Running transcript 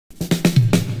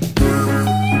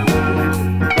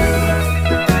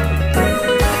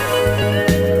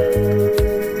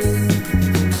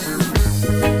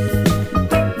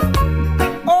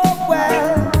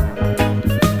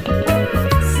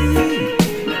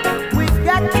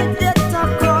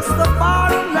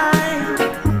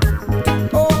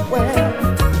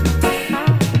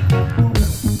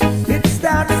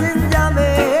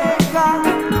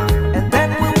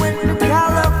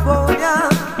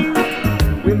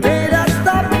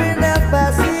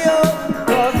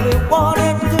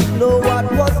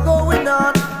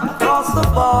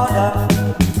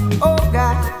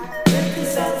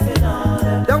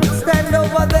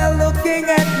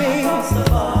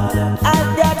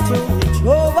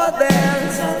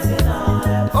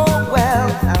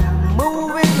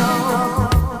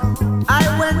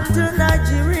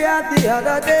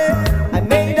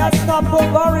stop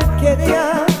over in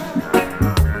Kenya,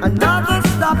 another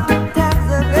stop in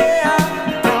Tanzania.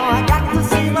 Now I got to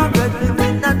see my brethren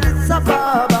in Addis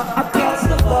Ababa, across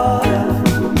the border.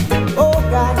 Oh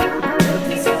God,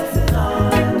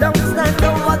 don't stand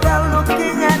over there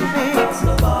looking at me.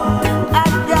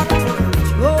 I've got to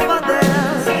reach over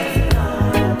there.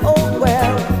 Oh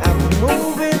well, I'm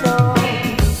moving on.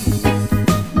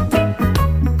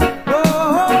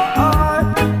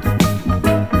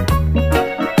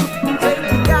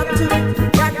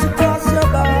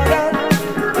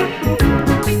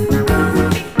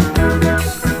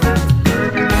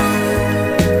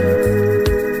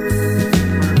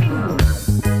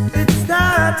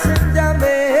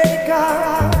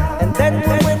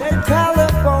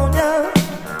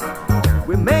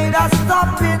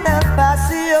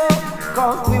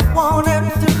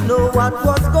 What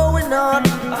was going on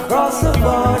across the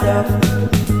border?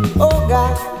 Oh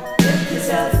God, get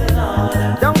yourself in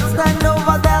order. Don't stand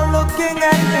over there looking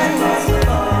at me.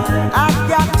 I've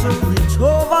got to reach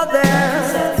over there.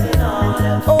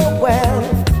 Oh well,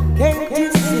 can't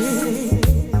you see?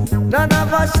 None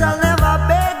of us shall never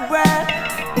beg bread.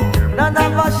 None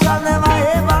of us shall never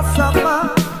ever suffer.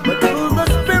 But through the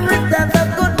spirit and the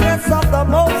goodness of the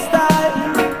Most High,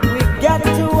 we get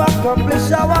to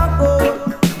accomplish our goal.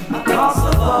 Across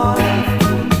the border,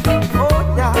 oh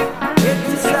yeah, get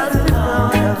yourself in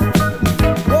order.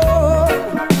 Oh,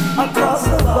 across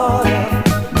the border,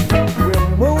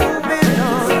 we're moving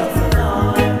on.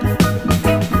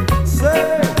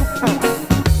 Sir,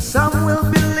 some will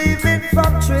be leaving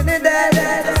from Trinidad,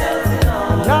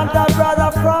 another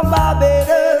brother from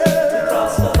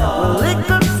Barbados, a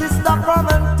little sister from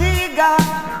Antigua,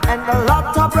 and a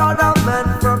lot of brother men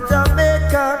from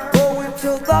Jamaica going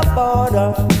to the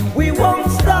border. We won't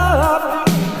stop.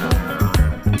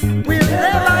 We'll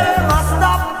never ever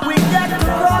stop. We get to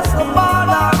cross the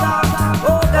border.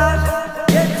 Oh gosh,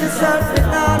 get yourself in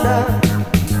order.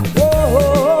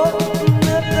 Oh,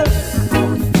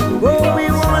 we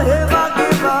won't ever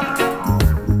give up.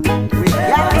 We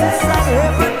got to set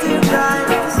everything right.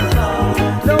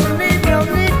 No need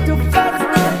to fuss,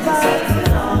 no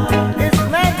fight. His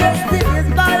Majesty is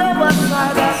by our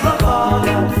side of the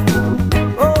border.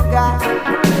 Oh God.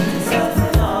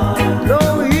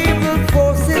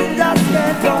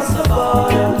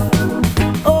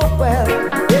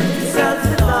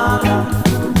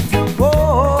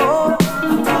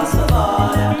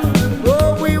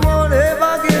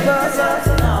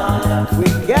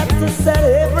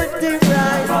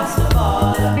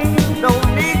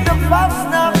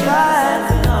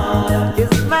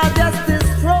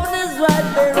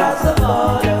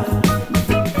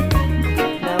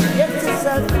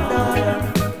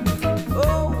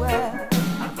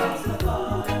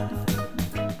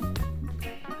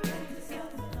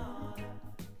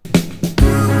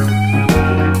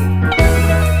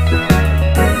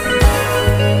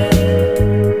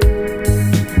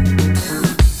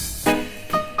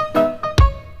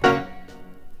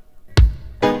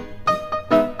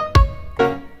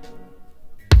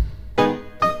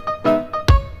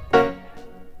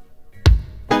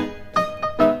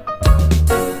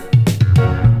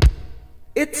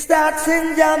 It starts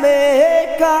in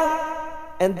Jamaica,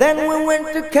 and then we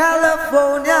went to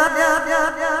California.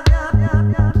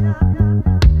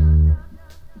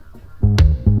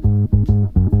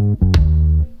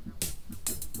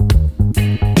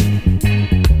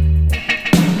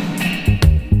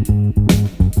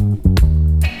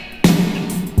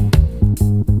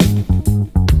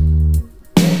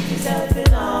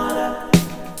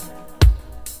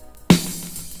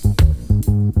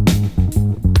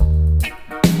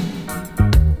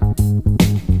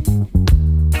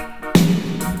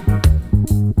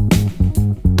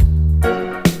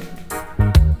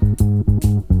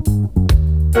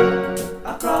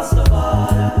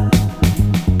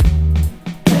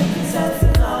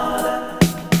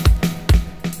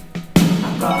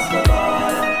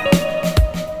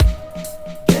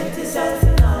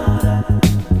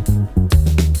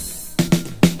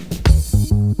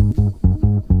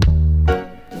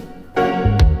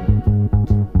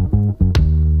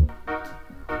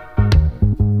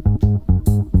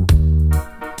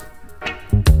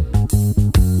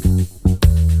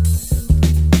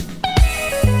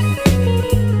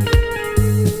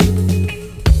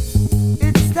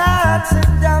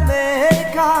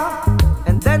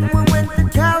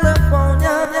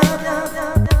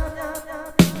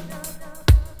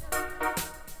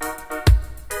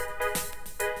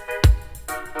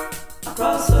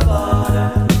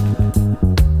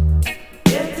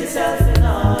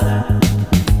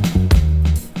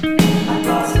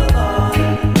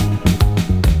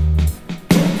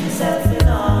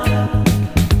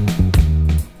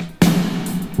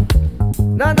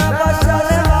 of us shall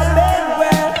never beg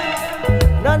well.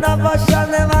 None of us shall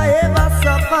never ever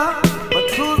suffer. But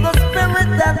through the spirit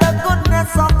and the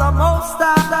goodness of the Most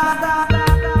High.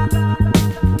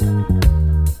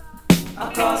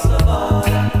 Across the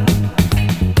border,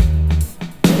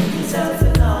 get yourself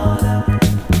in order.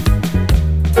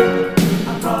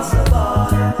 Across the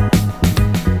border,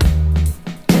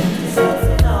 get yourself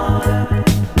in order.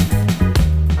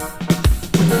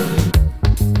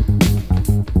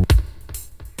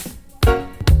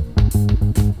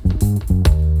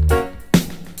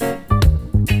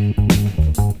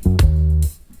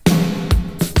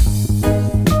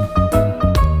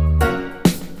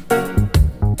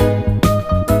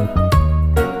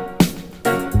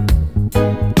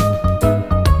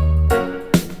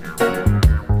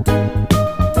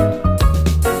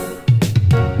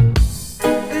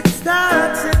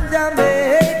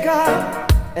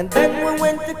 And then we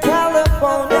went to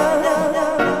California.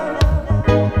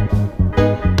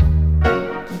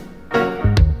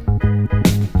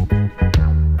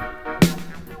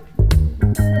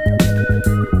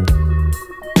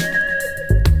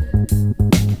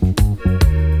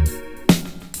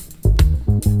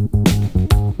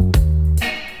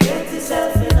 Get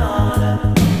yourself in order.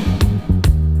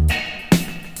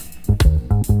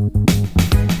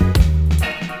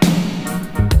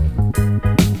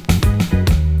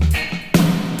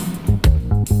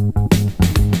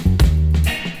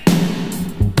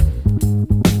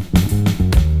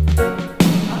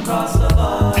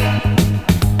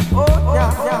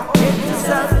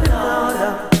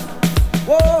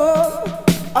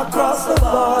 Across the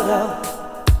border,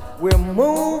 we're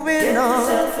moving on.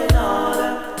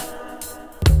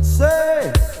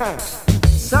 Say,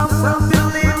 some will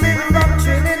believe in from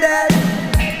Trinidad,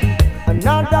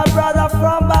 another brother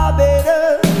from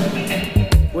Barbados,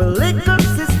 with little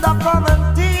sister from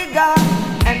Antigua,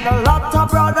 and a lot of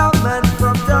brother men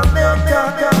from Jamaica.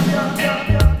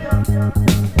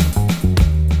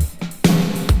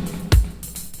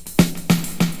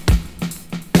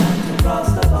 Across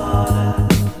the border.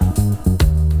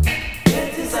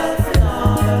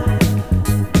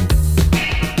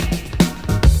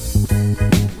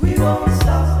 We won't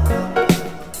stop.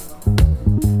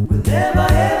 We'll never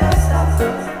ever stop.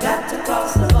 Got to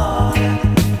cross the border.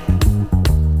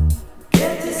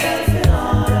 Get yourself in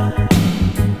order.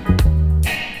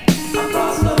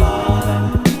 Across the border.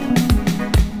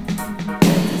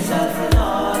 Get yourself in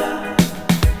order.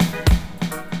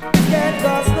 Can't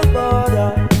cross the border.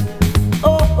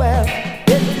 Oh well,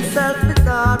 get yourself in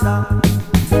order.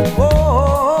 Oh.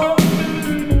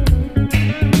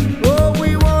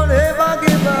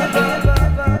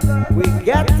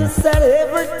 Got to set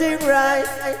everything right.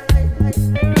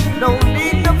 No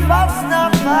need to fuss,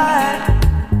 not fight.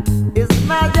 His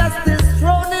Majesty's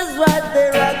throne is right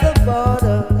there.